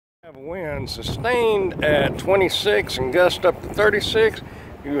Have a wind sustained at 26 and gust up to 36.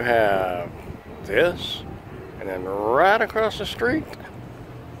 You have this, and then right across the street,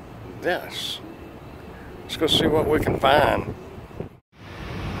 this. Let's go see what we can find.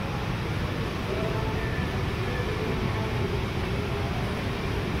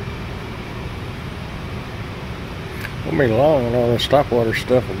 Won't be long and all this topwater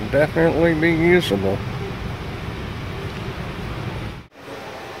stuff will definitely be usable.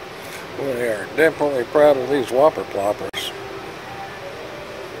 We are definitely proud of these whopper ploppers.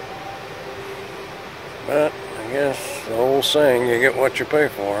 But I guess the old saying, you get what you pay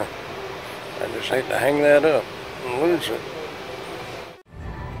for. I just hate to hang that up and lose it.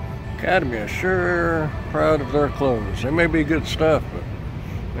 Academy is sure proud of their clothes. They may be good stuff, but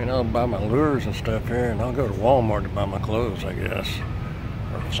I mean, I'll buy my lures and stuff here, and I'll go to Walmart to buy my clothes, I guess,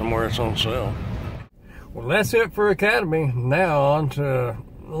 or somewhere it's on sale. Well, that's it for Academy. Now on to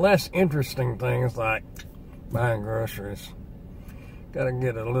less interesting things like buying groceries. Gotta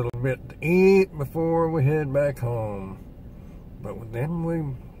get a little bit to eat before we head back home. But then we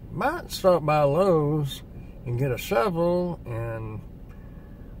might stop by Lowe's and get a shovel and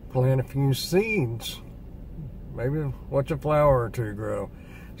plant a few seeds. Maybe watch a flower or two grow.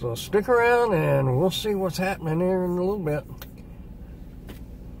 So stick around and we'll see what's happening here in a little bit.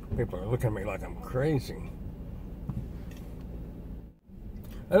 People are looking at me like I'm crazy.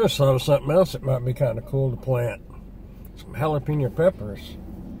 I just thought of something else that might be kind of cool to plant. Some jalapeno peppers.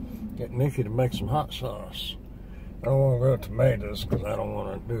 Get Nikki to make some hot sauce. I don't want to grow tomatoes because I don't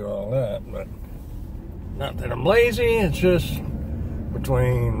want to do all that. But not that I'm lazy. It's just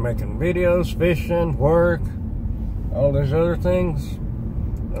between making videos, fishing, work, all these other things,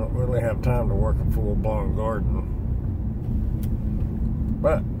 I don't really have time to work a full-blown garden.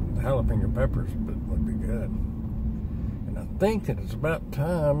 But the jalapeno peppers would be good. And I think it is about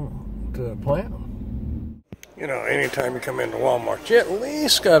time to plant them. You know, anytime you come into Walmart, you at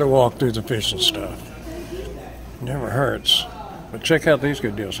least got to walk through the fishing stuff. Never hurts. But check out these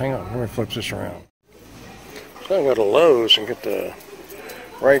good deals. Hang on, let me flip this around. So I'm going to go to Lowe's and get the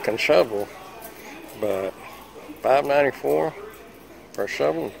rake and shovel. But $5.94 for a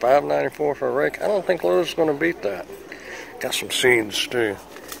shovel and $5.94 for a rake. I don't think Lowe's is going to beat that. Got some seeds too.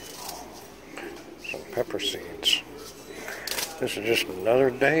 Some pepper seeds. This is just another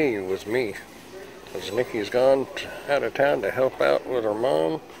day with me. Because Nikki's gone out of town to help out with her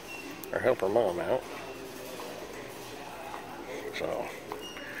mom. Or help her mom out. So,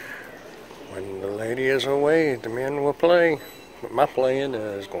 when the lady is away, the men will play. But my playing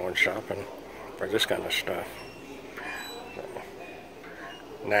is going shopping for this kind of stuff. So,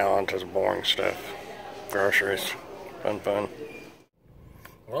 now on to the boring stuff. Groceries. Fun.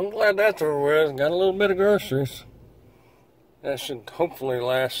 Well, I'm glad that's over with. Got a little bit of groceries. That should hopefully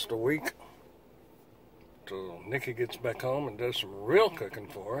last a week. Till Nikki gets back home and does some real cooking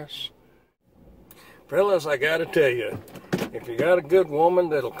for us. Fellas, I gotta tell you, if you got a good woman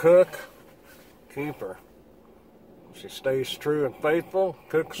that'll cook, keep her. She stays true and faithful,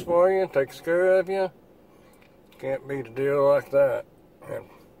 cooks for you, takes care of you. Can't beat a deal like that. And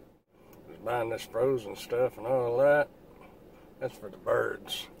just buying this frozen stuff and all that, that's for the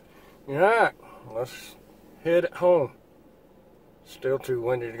birds. Alright, let's head it home. Still too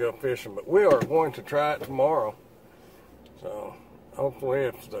windy to go fishing, but we are going to try it tomorrow. So, hopefully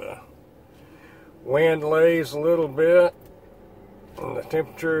if the wind lays a little bit and the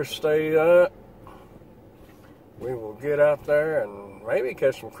temperatures stay up, we will get out there and maybe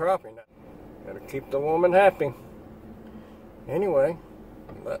catch some crappie. Gotta keep the woman happy. Anyway,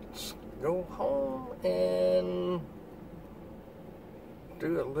 let's go home and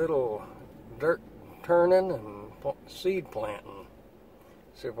do a little dirt turning and seed planting.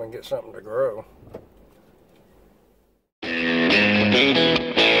 See if we can get something to grow.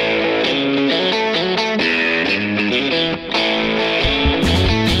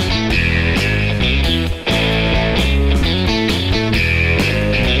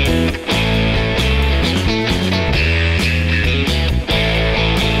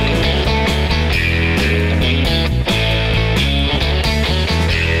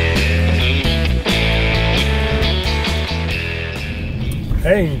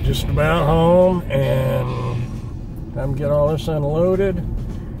 Hey, just about home and time to get all this unloaded.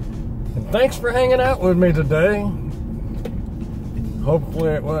 And thanks for hanging out with me today. Hopefully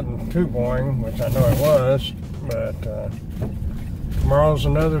it wasn't too boring, which I know it was, but tomorrow's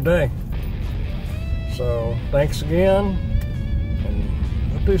another day. So thanks again,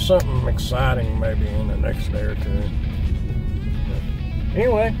 and we'll do something exciting maybe in the next day or two. But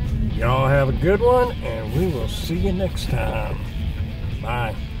anyway, y'all have a good one, and we will see you next time.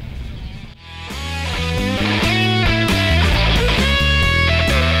 Bye.